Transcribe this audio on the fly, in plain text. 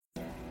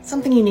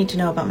Something you need to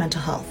know about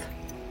mental health.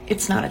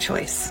 It's not a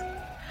choice.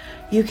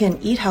 You can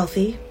eat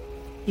healthy,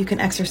 you can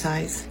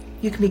exercise,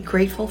 you can be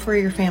grateful for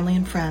your family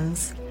and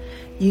friends,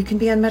 you can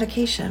be on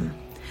medication,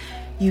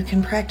 you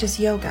can practice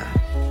yoga,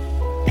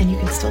 and you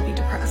can still be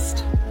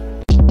depressed.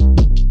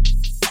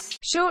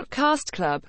 Shortcast Club.